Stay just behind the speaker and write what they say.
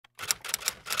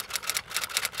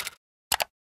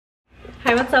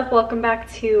Hi, what's up? Welcome back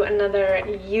to another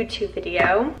YouTube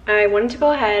video. I wanted to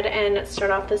go ahead and start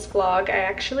off this vlog. I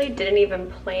actually didn't even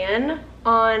plan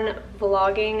on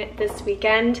vlogging this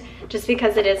weekend just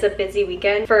because it is a busy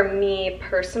weekend for me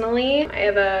personally. I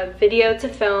have a video to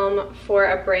film for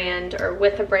a brand or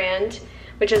with a brand,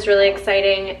 which is really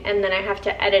exciting, and then I have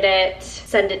to edit it,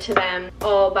 send it to them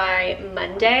all by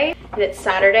Monday, and it's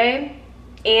Saturday.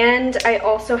 And I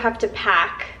also have to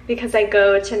pack because I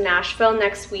go to Nashville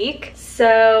next week.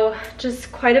 So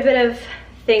just quite a bit of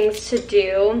things to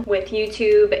do with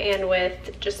YouTube and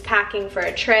with just packing for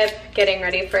a trip, getting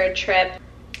ready for a trip.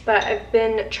 But I've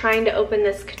been trying to open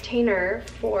this container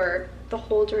for the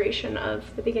whole duration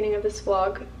of the beginning of this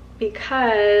vlog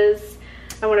because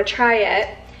I want to try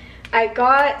it. I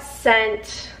got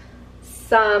sent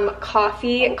some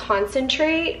coffee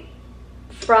concentrate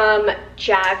from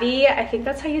Javy, I think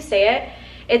that's how you say it.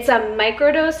 It's a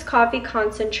microdose coffee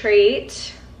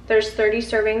concentrate. There's 30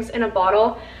 servings in a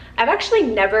bottle. I've actually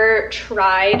never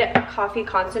tried a coffee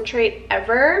concentrate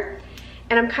ever,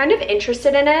 and I'm kind of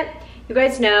interested in it. You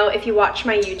guys know, if you watch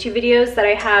my YouTube videos, that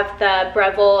I have the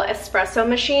Breville espresso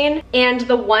machine, and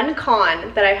the one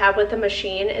con that I have with the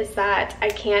machine is that I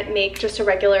can't make just a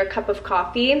regular cup of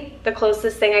coffee. The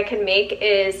closest thing I can make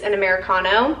is an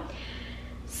Americano.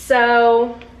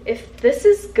 So if this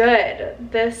is good,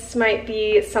 this might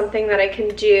be something that I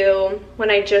can do when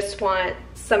I just want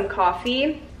some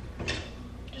coffee.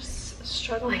 Just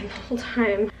struggling the whole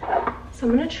time. So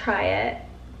I'm gonna try it.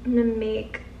 I'm gonna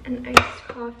make an iced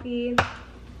coffee,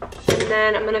 and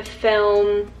then I'm gonna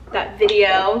film that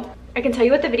video. I can tell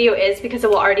you what the video is because it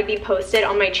will already be posted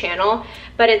on my channel,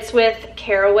 but it's with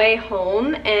Caraway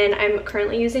Home, and I'm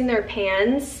currently using their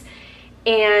pans,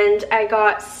 and I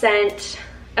got sent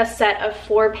a set of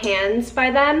 4 pans by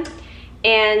them,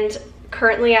 and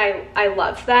currently I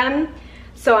love them.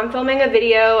 So I'm filming a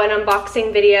video, an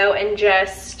unboxing video, and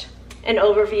just an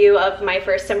overview of my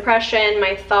first impression,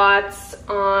 my thoughts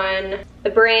on the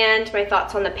brand, my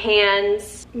thoughts on the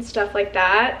pans, and stuff like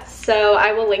that. So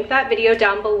I will link that video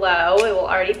down below. It will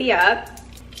already be up.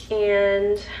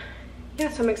 And yeah,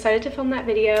 so I'm excited to film that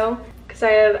video because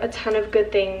I have a ton of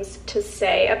good things to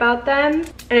say about them.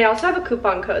 And I also have a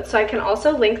coupon code, so I can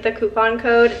also link the coupon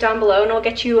code down below, and it'll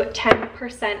get you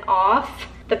 10% off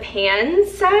the pan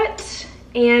set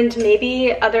and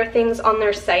maybe other things on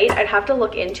their site. I'd have to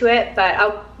look into it, but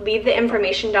I'll leave the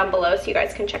information down below so you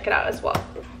guys can check it out as well.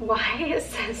 Why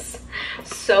is this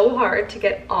so hard to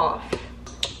get off?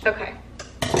 Okay.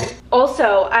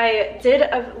 Also, I did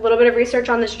a little bit of research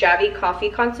on this Javy coffee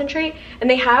concentrate, and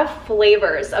they have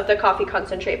flavors of the coffee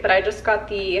concentrate, but I just got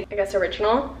the, I guess,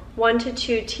 original. 1 to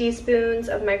 2 teaspoons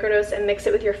of microdose and mix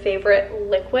it with your favorite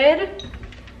liquid.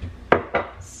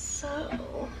 So,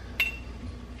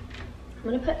 I'm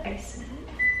gonna put ice in it.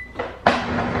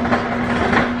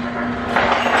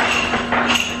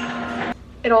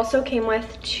 It also came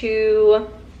with 2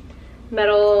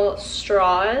 metal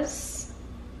straws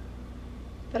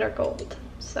that are gold.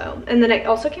 So, and then it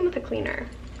also came with a cleaner.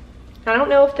 I don't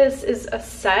know if this is a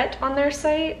set on their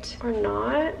site or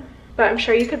not, but I'm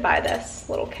sure you could buy this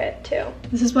little kit too.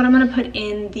 This is what I'm gonna put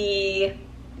in the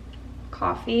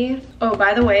coffee. Oh,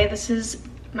 by the way, this is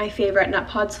my favorite Nut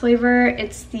Pods flavor.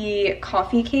 It's the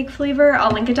coffee cake flavor.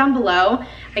 I'll link it down below.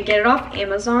 I get it off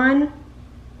Amazon.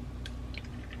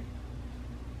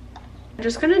 I'm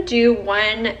just gonna do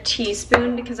 1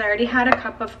 teaspoon because I already had a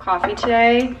cup of coffee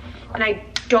today, and I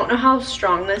don't know how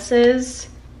strong this is,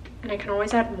 and I can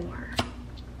always add more.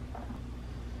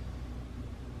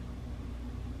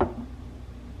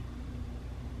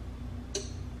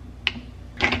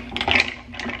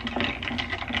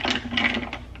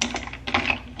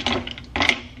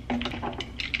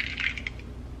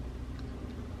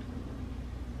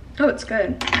 Oh, it's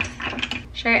good.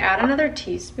 Should I add another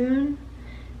teaspoon?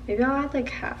 Maybe I'll add like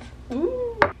half.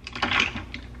 Ooh.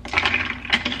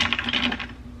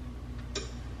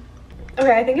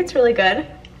 Okay, I think it's really good.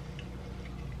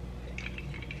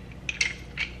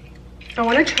 I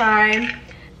want to try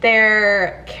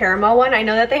their caramel one. I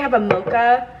know that they have a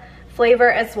mocha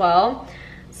flavor as well.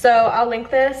 So I'll link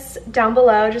this down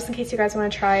below just in case you guys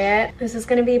want to try it. This is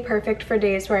going to be perfect for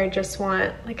days where I just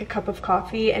want like a cup of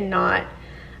coffee and not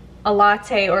a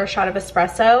latte or a shot of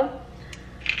espresso.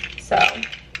 So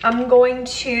I'm going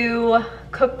to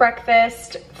cook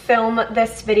breakfast, film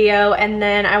this video, and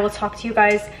then I will talk to you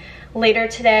guys later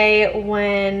today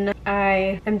when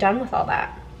I am done with all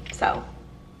that. So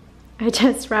I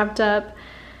just wrapped up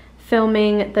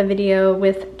filming the video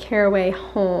with Caraway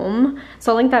home.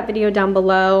 So I'll link that video down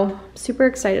below. I'm super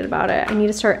excited about it. I need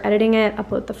to start editing it,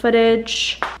 upload the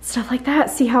footage, stuff like that,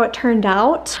 see how it turned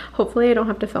out. Hopefully I don't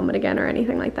have to film it again or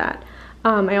anything like that.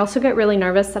 I also get really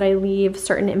nervous that I leave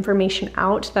certain information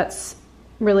out that's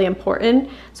really important.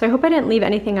 So I hope I didn't leave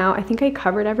anything out. I think I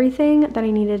covered everything that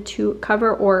I needed to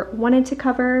cover or wanted to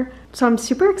cover. So I'm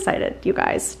super excited, you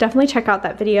guys. Definitely check out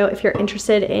that video if you're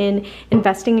interested in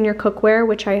investing in your cookware,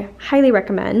 which I highly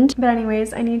recommend. But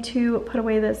anyways, I need to put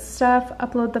away this stuff,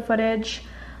 upload the footage,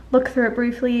 look through it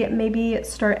briefly, maybe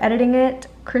start editing it.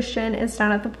 Christian is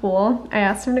down at the pool. I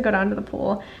asked him to go down to the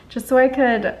pool just so I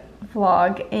could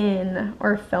vlog in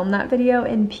or film that video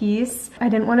in peace. I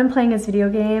didn't want him playing his video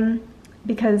game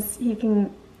because he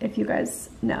can, if you guys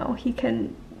know, he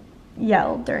can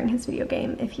yell during his video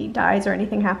game if he dies or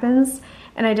anything happens,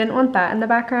 and I didn't want that in the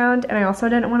background, and I also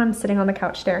didn't want him sitting on the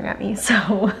couch staring at me.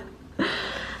 So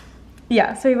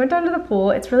yeah, so we went down to the pool.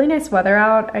 It's really nice weather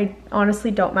out. I honestly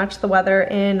don't match the weather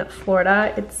in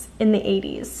Florida. It's in the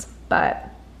 80s, but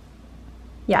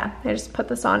yeah, I just put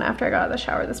this on after I got out of the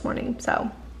shower this morning. So,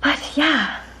 but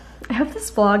yeah, I hope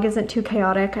this vlog isn't too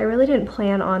chaotic. I really didn't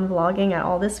plan on vlogging at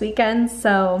all this weekend,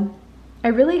 so I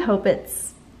really hope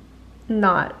it's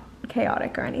not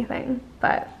chaotic or anything.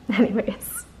 But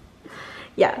anyways,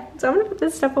 yeah, so I'm gonna put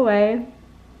this stuff away,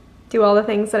 do all the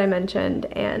things that I mentioned,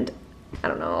 and I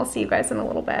don't know, I'll see you guys in a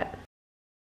little bit.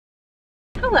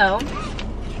 Hello.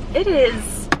 It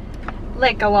is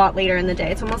like a lot later in the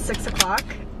day. It's almost 6 o'clock,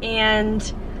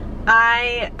 and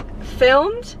I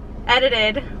filmed,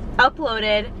 edited,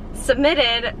 uploaded,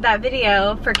 submitted that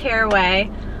video for Caraway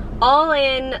all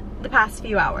in the past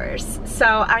few hours. So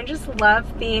I just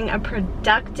love being a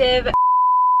productive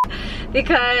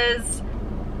because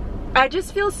I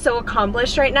just feel so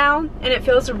accomplished right now, and it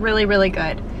feels really, really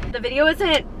good. The video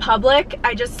isn't public.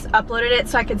 I just uploaded it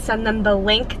so I could send them the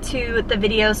link to the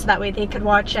video so that way they could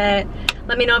watch it.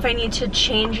 Let me know if I need to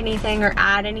change anything or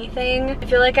add anything. I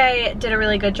feel like I did a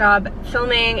really good job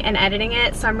filming and editing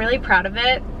it, so I'm really proud of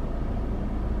it.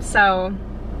 So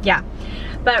yeah,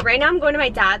 but right now I'm going to my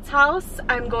dad's house.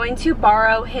 I'm going to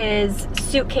borrow his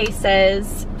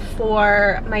suitcases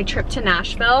for my trip to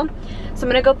Nashville. So I'm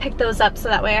gonna go pick those up so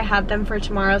that way I have them for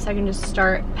tomorrow so I can just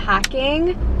start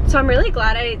packing. So I'm really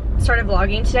glad I started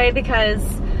vlogging today because,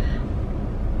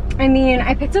 I mean,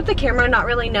 I picked up the camera not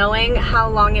really knowing how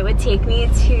long it would take me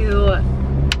to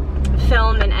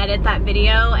film and edit that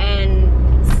video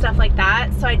and stuff like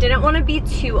that. So I didn't want to be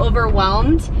too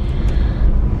overwhelmed.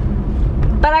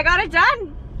 But I got it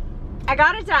done. I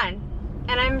got it done.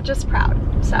 And I'm just proud,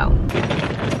 so.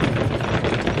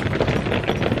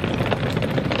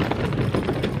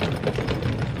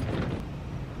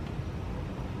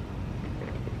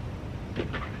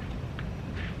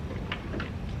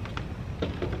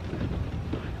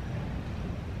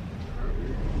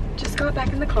 Just got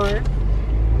back in the car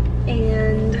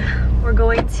and we're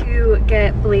going to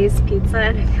get Blaze Pizza,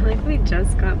 and I feel like we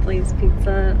just got Blaze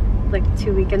Pizza like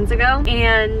 2 weekends ago,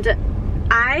 and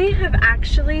I have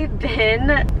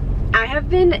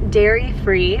been dairy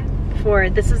free for,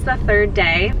 this is the 3rd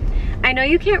day. I know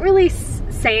you can't really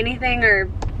say anything or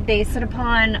base it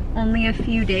upon only a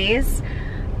few days,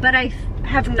 but I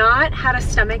have not had a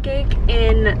stomach ache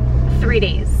in 3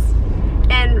 days,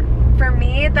 and for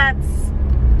me that's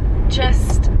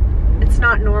just, it's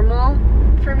not normal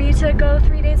for me to go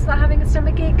 3 days without having a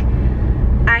stomach ache.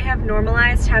 I have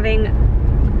normalized having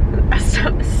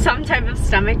some type of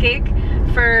stomach ache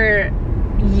for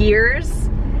years.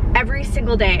 Every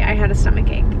single day I had a stomach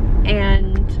ache,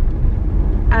 and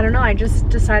I don't know, I just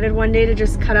decided one day to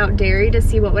just cut out dairy to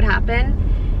see what would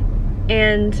happen,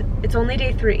 and it's only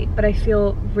day 3, but I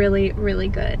feel really, really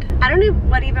good. I don't know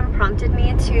what even prompted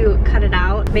me to cut it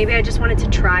out. Maybe I just wanted to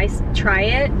try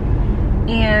it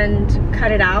and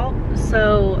cut it out.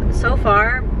 So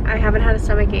far I haven't had a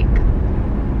stomach ache.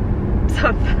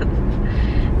 So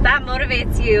that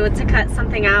motivates you to cut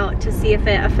something out to see if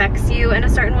it affects you in a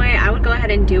certain way, I would go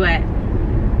ahead and do it.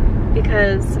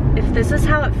 Because if this is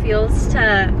how it feels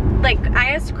to, like,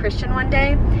 I asked Christian one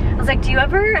day, I was like, do you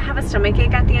ever have a stomach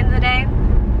ache at the end of the day?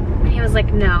 And he was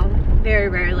like, no, very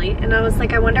rarely. And I was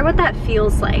like, I wonder what that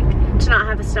feels like to not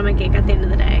have a stomach ache at the end of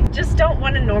the day. Just don't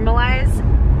want to normalize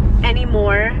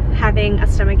anymore having a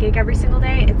stomach ache every single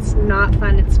day. It's not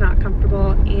fun, it's not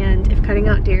comfortable, and if cutting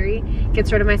out dairy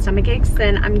gets rid of my stomach aches,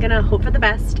 then I'm gonna hope for the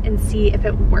best and see if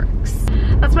it works.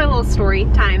 That's my little story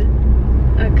time.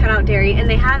 Cut out dairy, and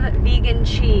they have vegan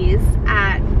cheese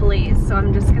at Blaze, so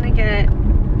I'm just gonna get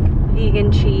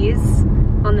vegan cheese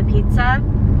on the pizza,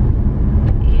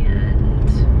 and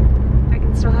I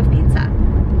can still have pizza.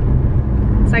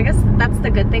 So I guess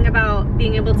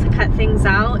being able to cut things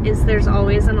out is there's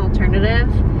always an alternative.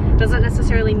 Doesn't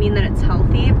necessarily mean that it's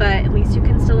healthy, but at least you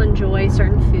can still enjoy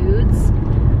certain foods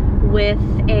with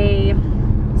a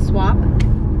swap.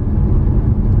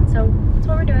 So that's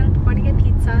what we're doing. We're going to get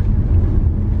pizza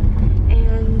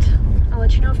and I'll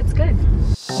let you know if it's good.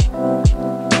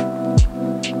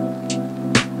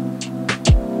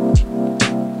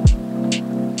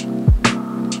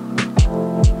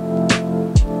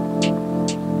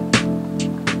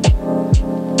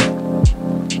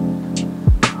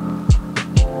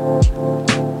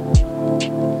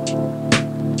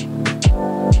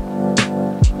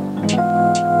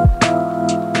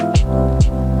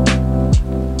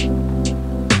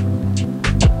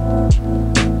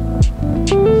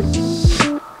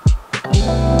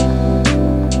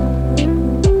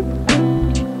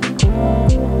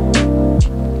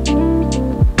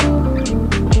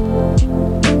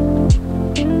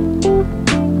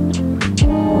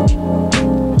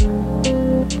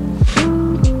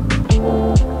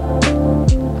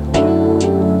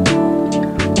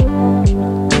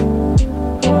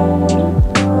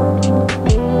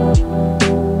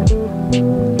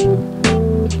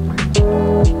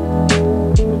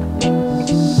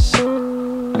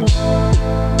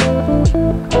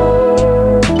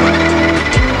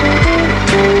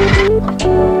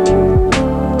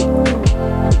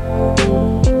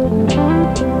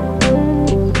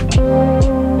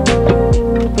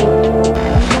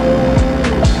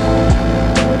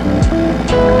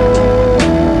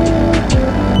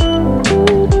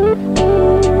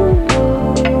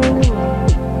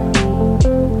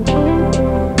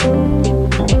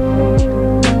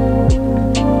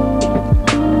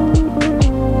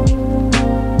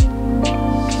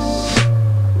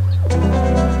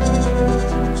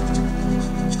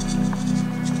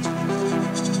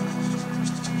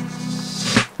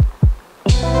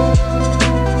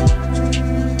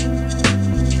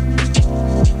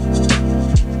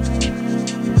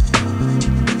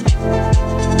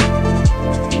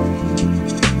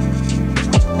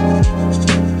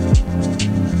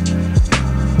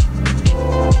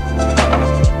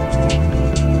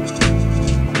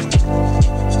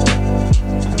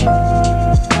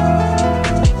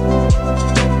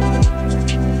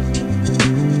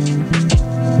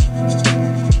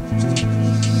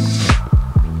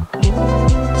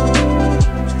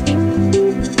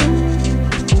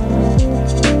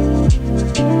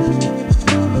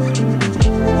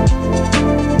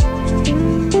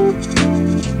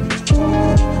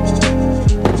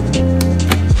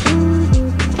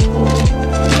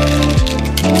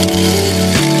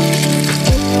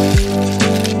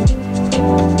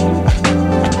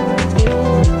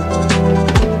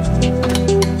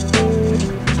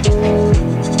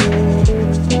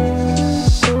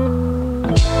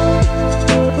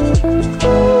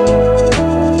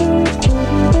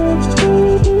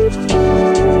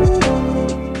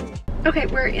 Okay,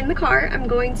 we're in the car. I'm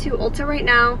going to Ulta right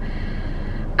now.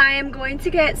 I am going to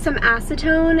get some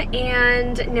acetone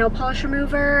and nail polish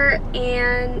remover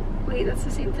and, wait, that's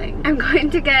the same thing. I'm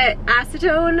going to get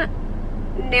acetone,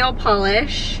 nail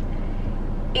polish,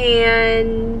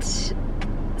 and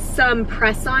some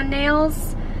press-on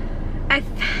nails.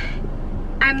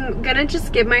 I'm gonna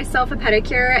just give myself a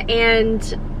pedicure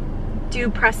and do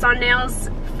press-on nails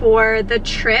for the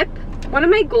trip. One of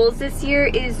my goals this year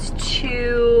is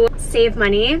to save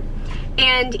money,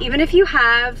 and even if you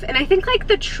have, and I think like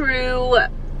the true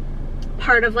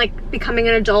part of like becoming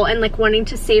an adult and like wanting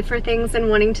to save for things and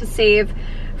wanting to save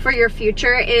for your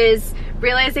future is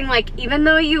realizing like even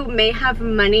though you may have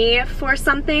money for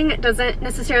something, it doesn't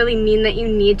necessarily mean that you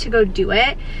need to go do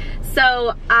it.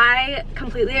 So I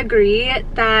completely agree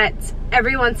that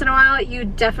every once in a while you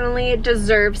definitely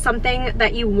deserve something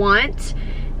that you want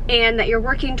and that you're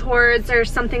working towards or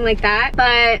something like that.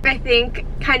 But I think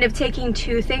kind of taking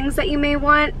two things that you may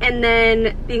want and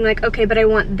then being like, okay, but I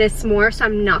want this more, so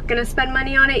I'm not gonna spend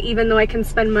money on it even though I can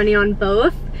spend money on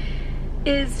both,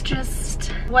 is just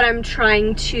what I'm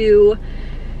trying to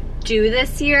do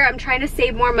this year. I'm trying to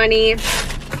save more money,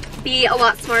 be a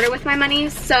lot smarter with my money.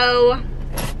 So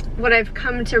what I've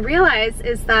come to realize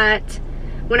is that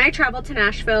when I travel to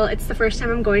Nashville, it's the first time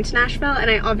I'm going to Nashville,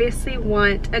 and I obviously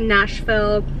want a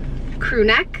Nashville crew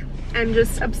neck. I'm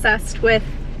just obsessed with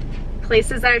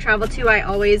places that I travel to. I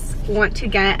always want to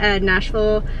get a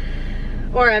Nashville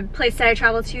or a place that I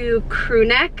travel to crew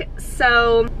neck.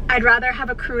 So I'd rather have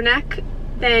a crew neck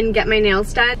than get my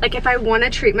nails done. Like if I want to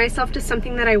treat myself to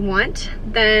something that I want,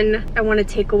 then I want to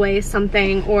take away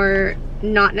something or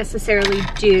not necessarily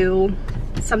do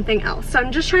something else. So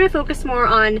I'm just trying to focus more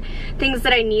on things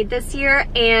that I need this year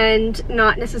and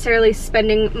not necessarily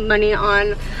spending money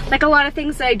on like a lot of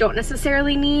things that I don't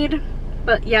necessarily need,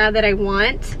 but yeah, that I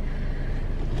want.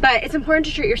 But it's important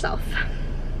to treat yourself.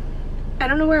 I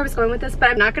don't know where I was going with this, but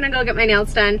I'm not gonna go get my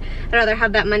nails done. I'd rather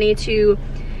have that money to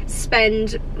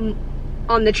spend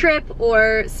on the trip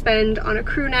or spend on a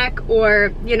crew neck,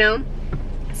 or, you know,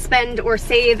 spend or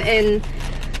save and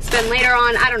spend later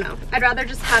on. I don't know. I'd rather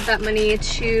just have that money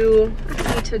to, I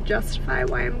don't need to justify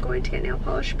why I'm going to get nail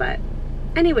polish, but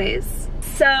anyways.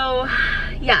 So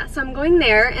yeah, so I'm going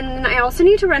there, and then I also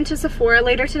need to run to Sephora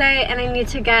later today, and I need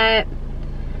to get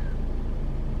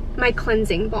my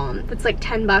cleansing balm. It's like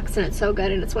 10 bucks and it's so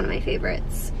good, and it's one of my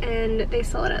favorites, and they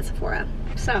sell it at Sephora.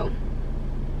 So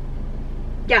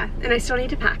yeah, and I still need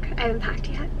to pack. I haven't packed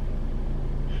yet.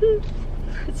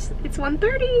 It's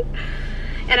 1:30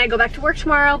 and I go back to work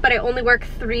tomorrow, but I only work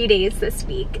 3 days this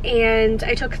week, and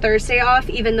I took Thursday off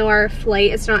even though our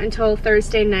flight is not until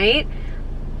Thursday night.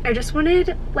 I just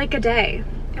wanted like a day.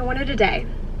 I wanted a day.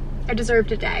 I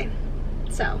deserved a day.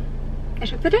 So I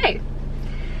took the day.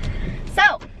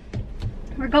 So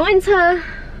we're going to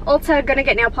Ulta, gonna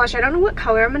get nail polish. I don't know what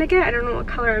color I'm gonna get. I don't know what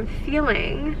color I'm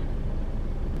feeling.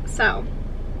 So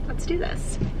let's do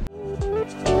this.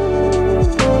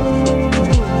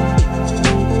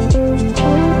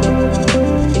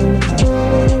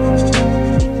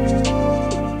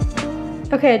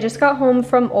 Okay, I just got home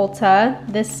from Ulta.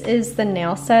 This is the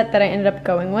nail set that I ended up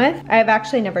going with. I've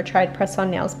actually never tried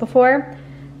press-on nails before,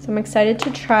 so I'm excited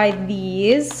to try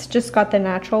these. Just got the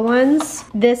natural ones.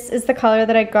 This is the color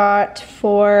that I got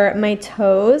for my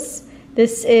toes.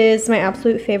 This is my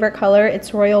absolute favorite color.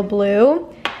 It's royal blue.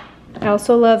 I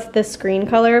also love this green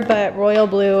color, but royal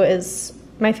blue is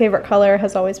my favorite color,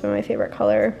 has always been my favorite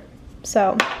color.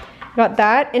 So I got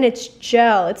that, and it's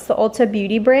gel. It's the Ulta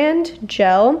Beauty brand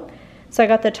gel. So I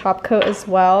got the top coat as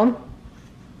well.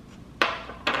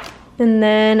 And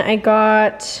then I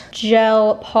got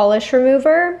gel polish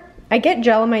remover. I get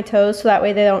gel on my toes so that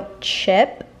way they don't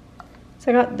chip.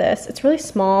 So I got this. It's really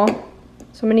small.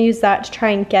 So I'm gonna use that to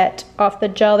try and get off the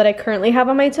gel that I currently have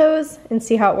on my toes and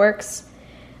see how it works.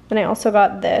 And I also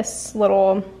got this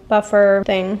little buffer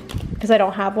thing because I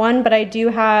don't have one, but I do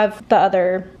have the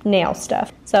other nail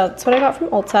stuff. So that's what I got from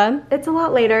Ulta. It's a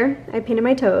lot later. I painted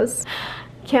my toes.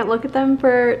 Can't look at them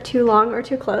for too long or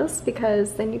too close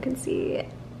because then you can see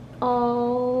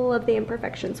all of the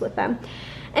imperfections with them.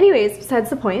 Anyways,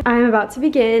 besides the point, I'm about to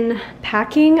begin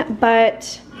packing,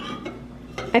 but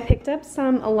I picked up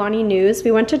some Alani News.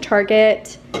 We went to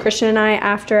Target, Christian and I,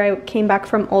 after I came back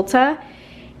from Ulta,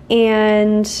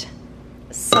 and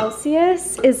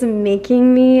Celsius is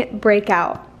making me break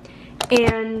out.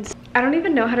 And I don't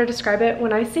even know how to describe it.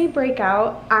 When I say break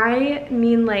out, I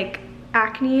mean like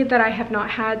acne that I have not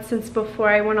had since before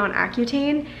I went on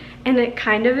Accutane, and it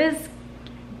kind of is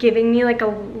giving me like a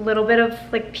little bit of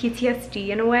like PTSD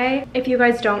in a way. If you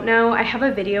guys don't know, I have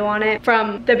a video on it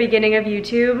from the beginning of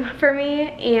YouTube for me,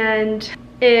 and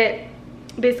it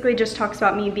basically just talks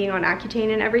about me being on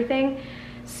Accutane and everything.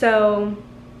 So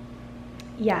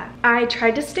yeah, I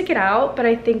tried to stick it out, but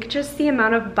I think just the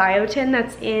amount of biotin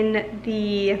that's in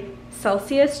the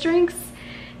Celsius drinks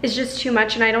is just too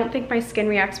much, and I don't think my skin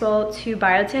reacts well to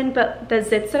biotin. But the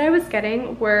zits that I was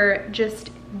getting were just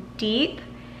deep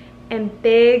and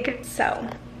big. So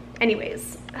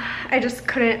anyways, I just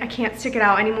couldn't, I can't stick it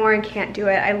out anymore and can't do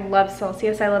it. I love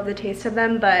Celsius, I love the taste of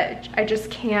them, but I just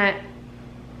can't.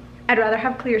 I'd rather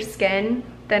have clear skin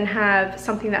than have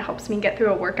something that helps me get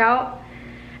through a workout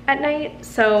at night.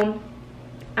 So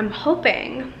I'm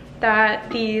hoping that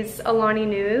these Alani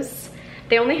News,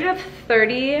 they only have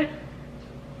 30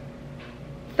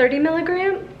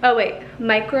 milligram, oh wait,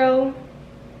 micrograms.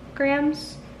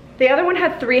 The other one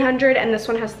had 300 and this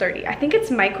one has 30. I think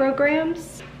it's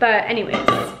micrograms, but anyways,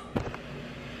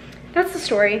 that's the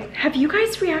story. Have you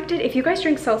guys reacted? If you guys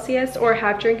drink Celsius or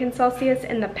have drinking Celsius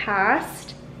in the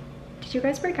past, did you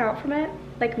guys break out from it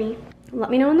like me?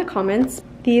 Let me know in the comments.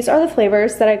 These are the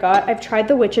flavors that I got. I've tried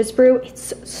the Witch's Brew.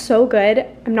 It's so good.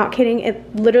 I'm not kidding.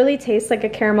 It literally tastes like a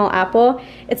caramel apple.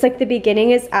 It's like the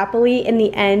beginning is appley and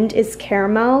the end is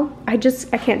caramel. I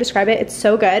can't describe it. It's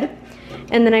so good.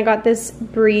 And then I got this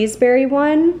Breezeberry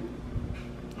one.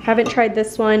 Haven't tried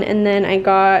this one. And then I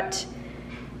got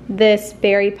this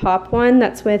Berry Pop one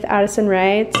that's with Addison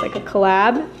Rae. It's like a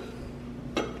collab.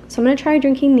 So I'm gonna try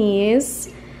drinking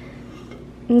these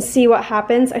and see what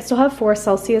happens. I still have 4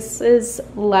 Celsiuses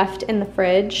left in the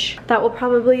fridge. That will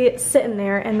probably sit in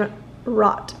there and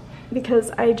rot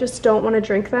because I just don't want to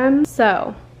drink them.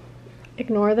 So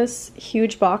ignore this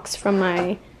huge box from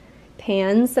my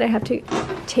pans that I have to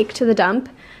take to the dump,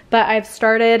 but I've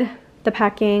started the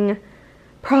packing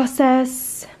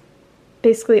process,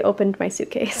 basically opened my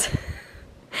suitcase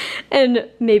and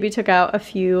maybe took out a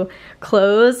few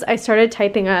clothes. I started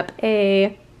typing up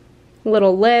a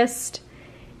little list,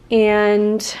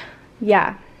 and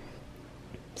yeah.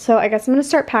 So I guess I'm gonna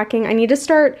start packing. I need to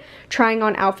start trying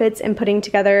on outfits and putting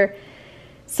together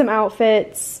some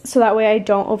outfits so that way I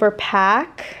don't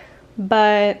overpack,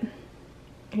 but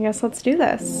I guess let's do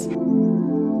this.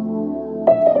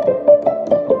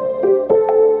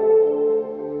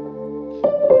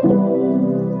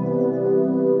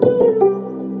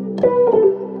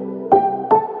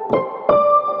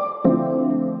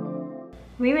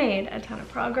 We made a ton of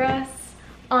progress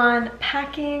on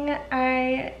packing.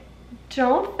 I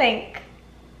don't think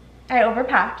I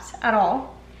overpacked at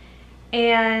all,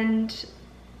 and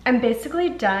I'm basically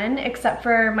done except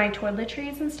for my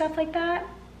toiletries and stuff like that.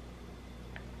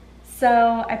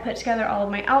 So I put together all of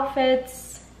my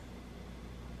outfits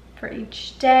for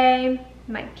each day,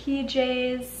 my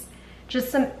PJs, just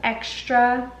some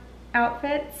extra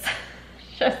outfits,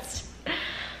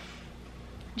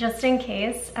 just in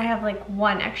case. I have like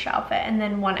one extra outfit and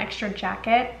then one extra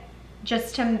jacket,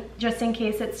 just in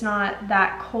case it's not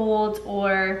that cold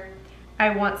or I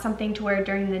want something to wear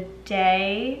during the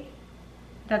day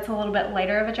that's a little bit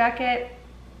lighter of a jacket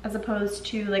as opposed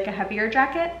to like a heavier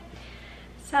jacket.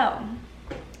 So,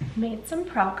 made some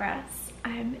progress.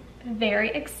 I'm very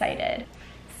excited.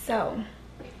 So,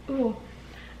 ooh,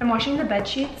 I'm washing the bed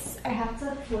sheets. I have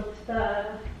to flip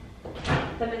them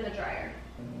in the dryer.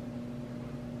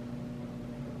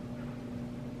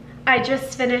 I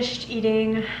just finished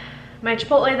eating my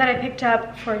Chipotle that I picked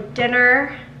up for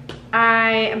dinner.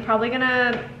 I am probably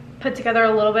gonna put together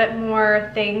a little bit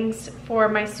more things for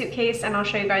my suitcase, and I'll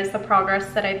show you guys the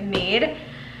progress that I've made.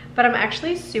 But I'm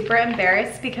actually super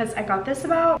embarrassed because I got this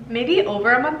about maybe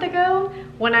over a month ago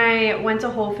when I went to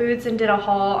Whole Foods and did a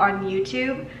haul on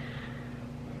YouTube.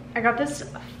 I got this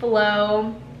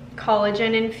Flow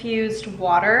collagen infused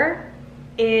water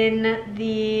in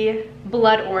the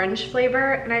blood orange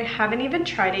flavor, and I haven't even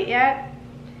tried it yet.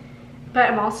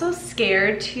 But I'm also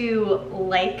scared to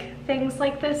like things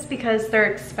like this because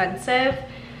they're expensive.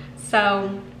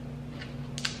 So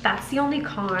that's the only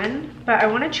con, but I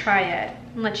want to try it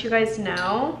and let you guys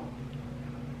know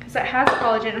because it has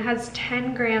collagen. It has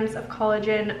 10 grams of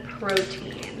collagen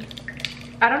protein.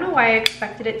 I don't know why I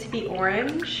expected it to be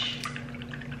orange.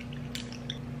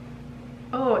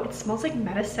 Oh, it smells like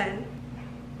medicine.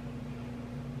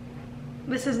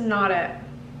 This is not it.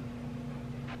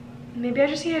 Maybe I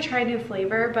just need to try a new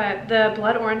flavor, but the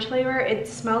blood orange flavor, it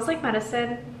smells like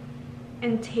medicine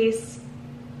and tastes,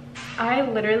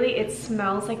 it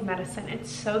smells like medicine. It's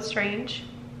so strange.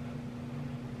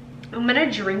 I'm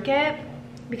gonna drink it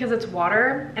because it's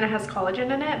water and it has collagen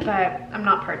in it, but I'm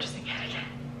not purchasing it again.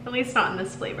 At least not in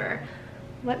this flavor.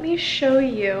 Let me show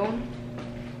you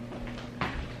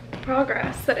the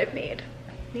progress that I've made.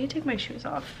 I need to take my shoes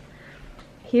off.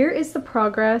 Here is the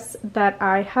progress that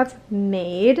I have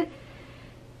made.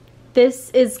 This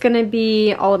is gonna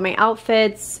be all of my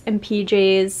outfits and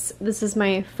PJs. This is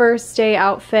my first day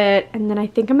outfit, and then I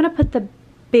think I'm gonna put the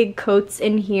big coats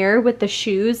in here with the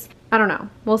shoes. I don't know.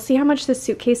 We'll see how much this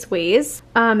suitcase weighs.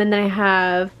 And then I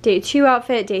have day 2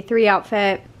 outfit, day 3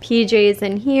 outfit, PJs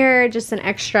in here, just an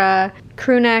extra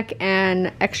crew neck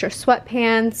and extra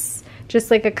sweatpants. Just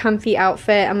like a comfy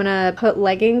outfit. I'm gonna put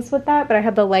leggings with that, but I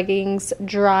have the leggings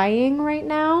drying right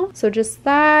now. So just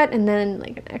that, and then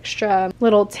like an extra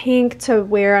little tank to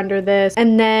wear under this.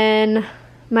 And then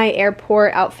my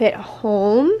airport outfit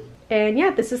home. And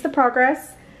yeah, this is the progress.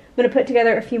 I'm gonna put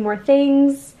together a few more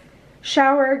things,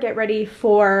 shower, get ready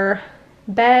for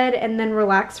bed, and then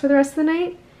relax for the rest of the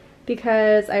night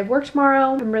because I have work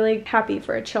tomorrow. I'm really happy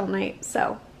for a chill night.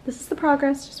 So this is the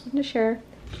progress, just wanted to share.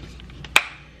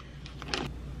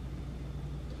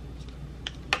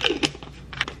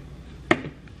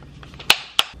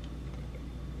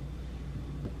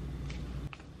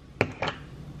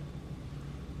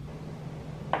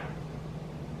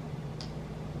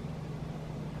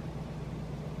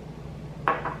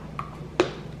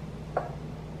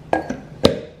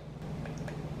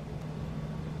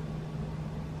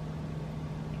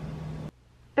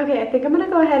 Okay, I think I'm gonna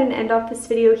go ahead and end off this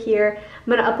video here.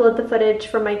 I'm gonna upload the footage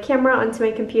from my camera onto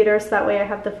my computer so that way I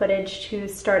have the footage to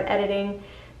start editing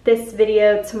this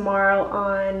video tomorrow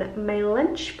on my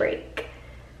lunch break.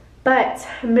 But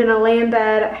I'm gonna lay in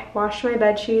bed, wash my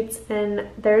bed sheets, and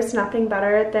there's nothing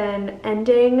better than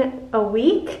ending a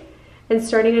week and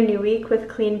starting a new week with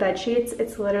clean bed sheets.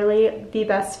 It's literally the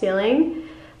best feeling.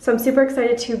 So I'm super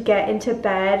excited to get into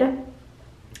bed.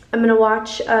 I'm gonna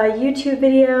watch a YouTube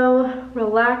video,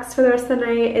 relax for the rest of the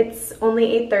night. It's only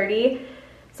 8:30,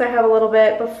 so I have a little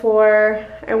bit before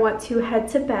I want to head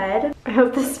to bed. I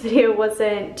hope this video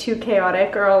wasn't too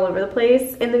chaotic or all over the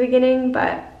place in the beginning,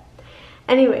 but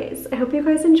anyways, I hope you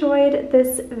guys enjoyed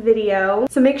this video.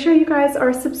 So make sure you guys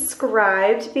are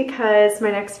subscribed because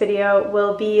my next video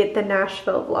will be the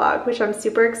Nashville vlog, which I'm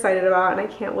super excited about and I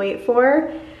can't wait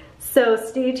for. So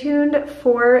stay tuned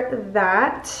for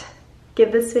that.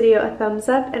 Give this video a thumbs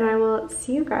up and I will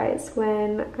see you guys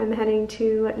when I'm heading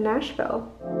to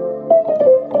Nashville.